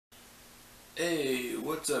Hey,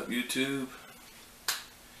 what's up YouTube?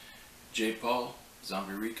 J Paul,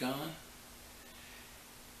 Zombie Recon.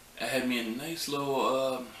 I had me a nice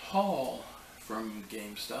little haul from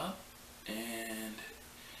GameStop, and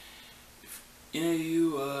if any of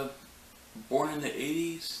you born in the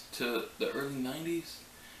 80s to the early 90s,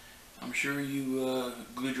 I'm sure you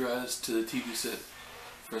glued your eyes to the TV set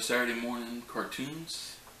for Saturday morning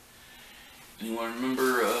cartoons. Anyone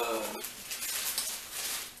remember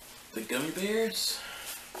the gummy bears?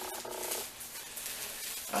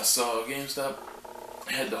 I saw GameStop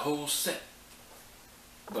had the whole set,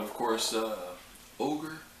 but of course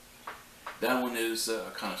Ogre, that one is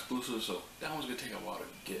kind of exclusive, so that one's gonna take a while to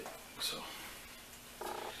get. So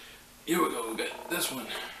here we go, we got this one,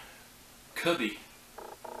 Cubby.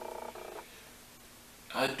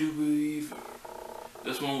 I do believe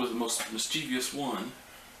this one was the most mischievous one,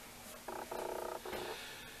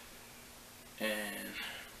 and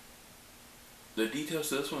the details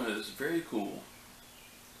to this one is very cool.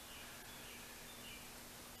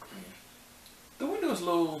 The window is a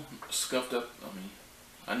little scuffed up.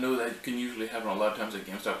 I know that can usually happen a lot of times at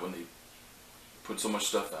GameStop when they put so much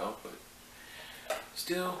stuff out, but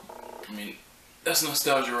still, that's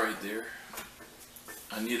nostalgia right there.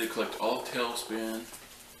 I need to collect all Tailspin,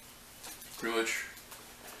 pretty much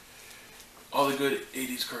all the good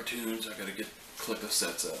 80s cartoons. I gotta collect the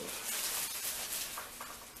sets of.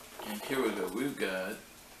 And here we go, we've got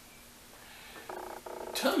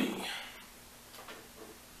Tummy.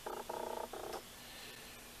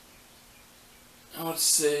 I would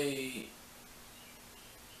say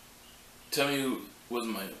Tummy was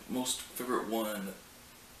my most favorite one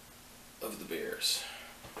of the bears.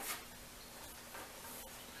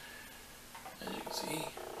 As you can see,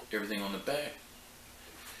 everything on the back.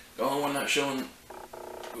 The only one not showing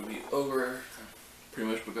would be Ogre,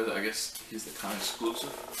 pretty much because I guess he's the kind of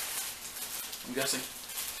exclusive, I'm guessing.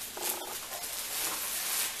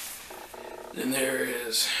 Then there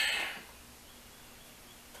is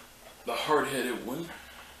the hard-headed one,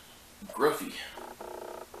 Gruffy.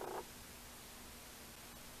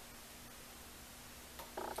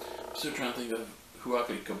 I'm still trying to think of who I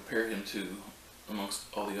could compare him to amongst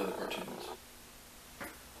all the other cartoons.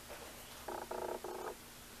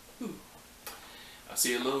 Ooh. I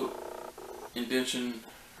see a little indentation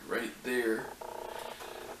right there,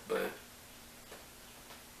 but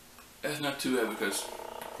that's not too bad because,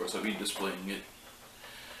 of course, I'll be displaying it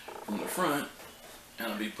from the front.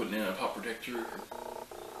 And I'll be putting in a pop protector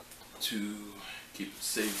to keep it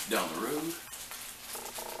safe down the road.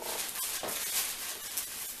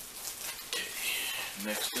 Okay,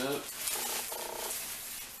 next up,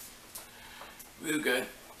 we've got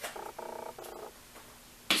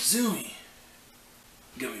Zoomy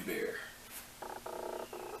Gummy Bear.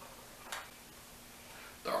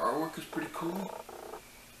 The artwork is pretty cool,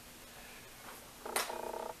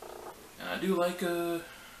 and I do like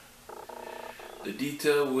the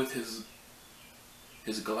detail with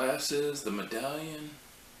his glasses, the medallion.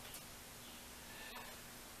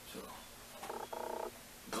 So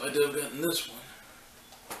glad to have gotten this one.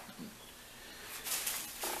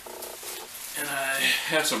 And I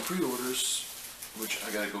have some pre-orders, which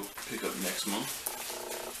I gotta go pick up next month.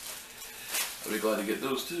 I'll be glad to get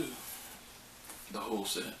those too. The whole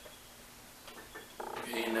set.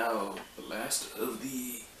 Okay, now the last of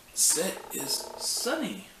the set is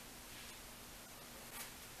Sunny.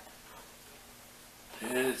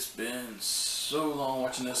 It's been so long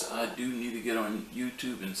watching this. I do need to get on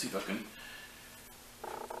YouTube and see if I can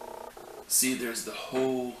see there's the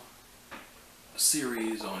whole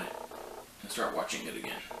series on it and start watching it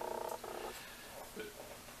again. But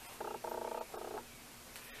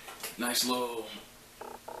nice little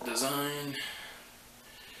design.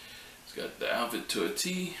 It's got the outfit to a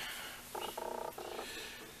T.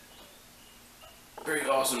 Very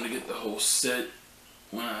awesome to get the whole set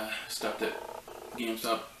when I stopped at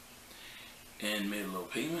GameStop and made a little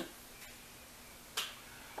payment.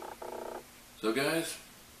 So guys,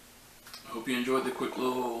 I hope you enjoyed the quick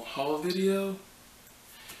little haul video.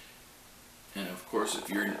 And of course, if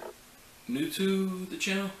you're new to the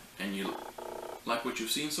channel and you like what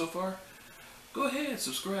you've seen so far, go ahead,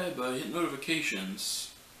 subscribe, hit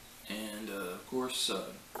notifications, and of course,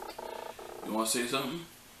 if you want to say something,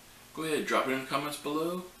 go ahead, drop it in the comments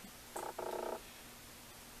below.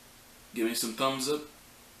 Give me some thumbs up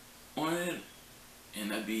on it,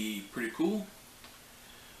 and that'd be pretty cool.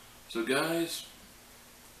 So guys,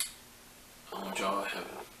 I want y'all to have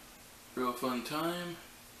a real fun time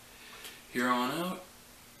here on out.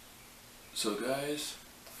 So guys,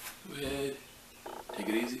 go ahead, take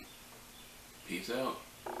it easy. Peace out.